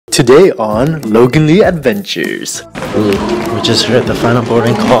Today on Logan Adventures. We just heard the final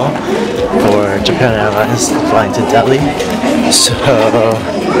boarding call for Japan Airlines flying to Delhi. So,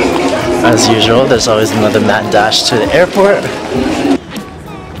 as usual, there's always another mad dash to the airport.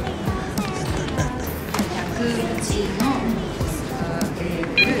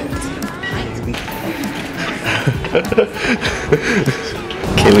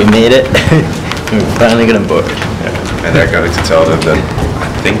 Okay, we made it. We're finally gonna board. Yeah. And I got to tell them that I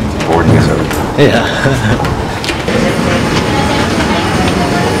think boarding is over. Yeah.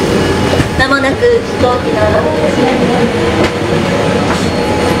 まもなく飛行機のロビーです。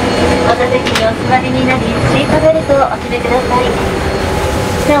お座席にお座りになり、シートベルトをお締めください。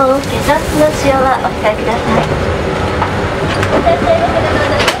手を血圧の使用はお控えください。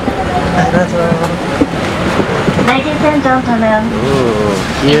Ladies and gentlemen,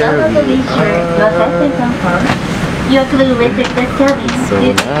 in order to ensure your safety and comfort, your crew will take the service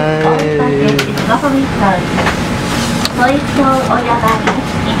due to all passengers is properly closed. Please store all your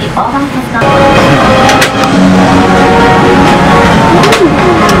baggage in the overhead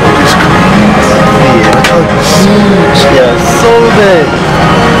Yeah, so big.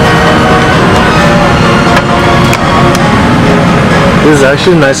 This is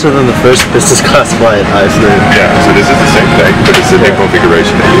actually nicer than the first business class flight I flew. Yeah, so this is the same thing, but it's the same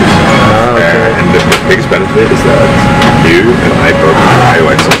configuration they use. Okay. And the biggest benefit is that you and I both have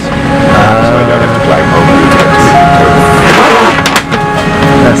IOXs. So I don't have to fly home.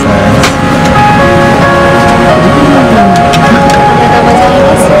 That's nice.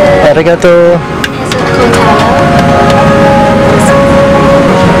 Arigato.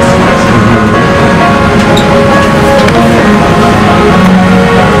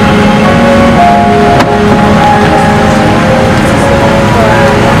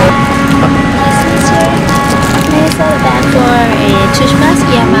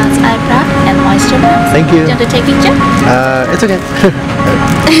 Thank you. Do you want to take a picture? It's okay.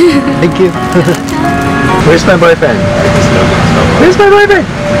 Thank you. Where's my boyfriend? Where's my boyfriend?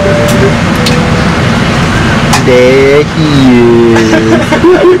 There he is.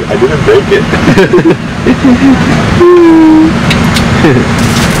 I didn't break it.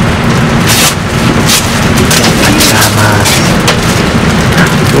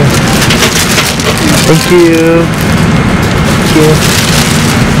 Thank you. Thank you.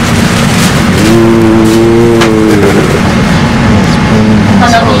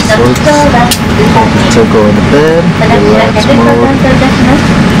 So go in the bed, relax mode,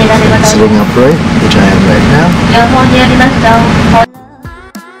 sitting upright, which I am right now.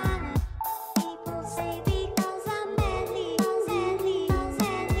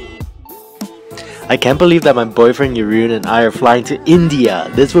 I can't believe that my boyfriend Jeroen and I are flying to India.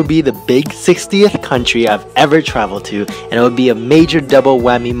 This will be the big 60th country I've ever traveled to, and it will be a major double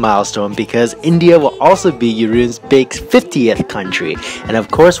whammy milestone because India will also be Jeroen's big 50th country. And of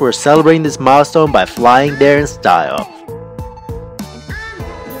course, we're celebrating this milestone by flying there in style.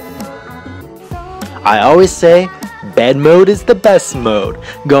 I always say, bed mode is the best mode,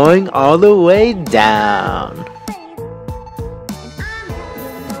 going all the way down.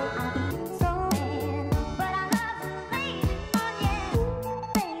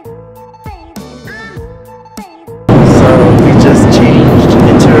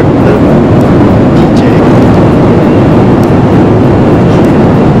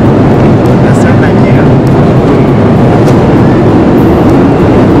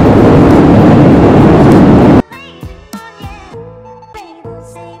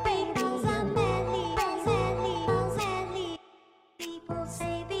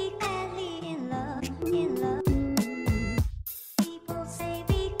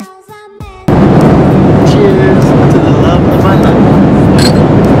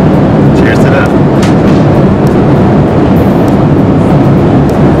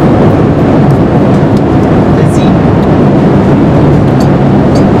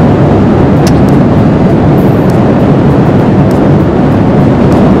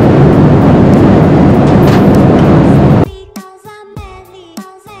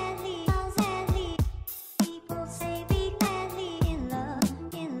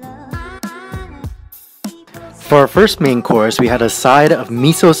 For our first main course, we had a side of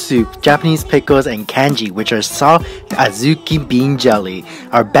miso soup, Japanese pickles, and kanji, which are saw azuki bean jelly.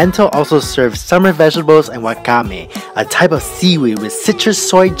 Our bento also served summer vegetables and wakame, a type of seaweed with citrus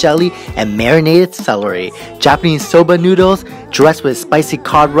soy jelly and marinated celery. Japanese soba noodles, dressed with spicy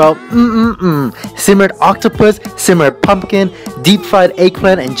cod roe, simmered octopus, simmered pumpkin, deep fried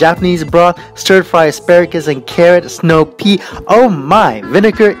eggplant and Japanese broth, stir fried asparagus and carrot, snow pea, oh my,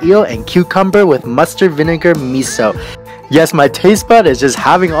 vinegar eel and cucumber with mustard vinegar miso. Yes, my taste bud is just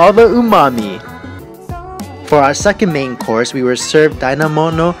having all the umami. For our second main course, we were served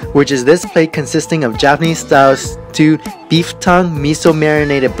dainamono, which is this plate consisting of Japanese-style stewed beef tongue, miso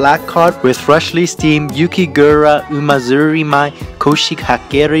marinated black cod with freshly steamed yukigura umazurimai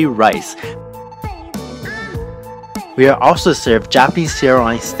koshikakeri rice. We are also served Japanese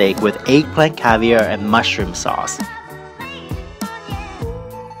sirloin steak with eggplant caviar and mushroom sauce.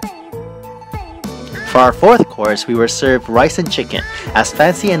 For our fourth course, we were served rice and chicken, as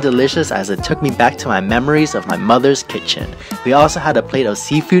fancy and delicious as it took me back to my memories of my mother's kitchen. We also had a plate of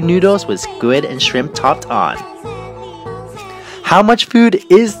seafood noodles with squid and shrimp topped on. How much food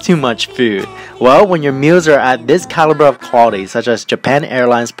is too much food? Well, when your meals are at this caliber of quality, such as Japan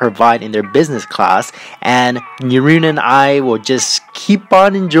Airlines provide in their business class, and Yurun and I will just keep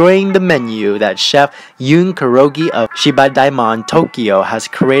on enjoying the menu that Chef Yoon Kurogi of Shibadaimon, Tokyo has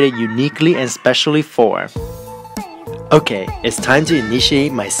created uniquely and specially for. Okay, it's time to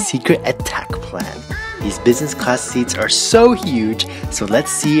initiate my secret attack plan. These business class seats are so huge, so let's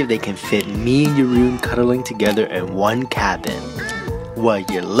see if they can fit me and Yurun cuddling together in one cabin. Well,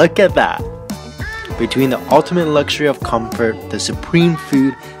 you look at that! Between the ultimate luxury of comfort, the supreme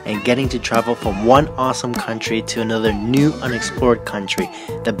food, and getting to travel from one awesome country to another new unexplored country,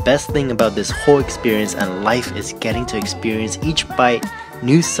 the best thing about this whole experience and life is getting to experience each bite,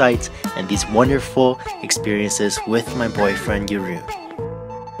 new sights, and these wonderful experiences with my boyfriend Yurun.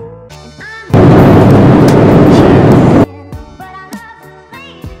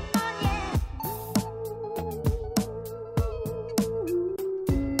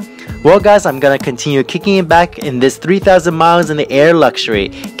 Well guys, I'm gonna continue kicking it back in this 3,000 miles in the air luxury.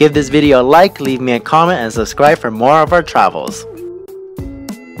 Give this video a like, leave me a comment, and subscribe for more of our travels.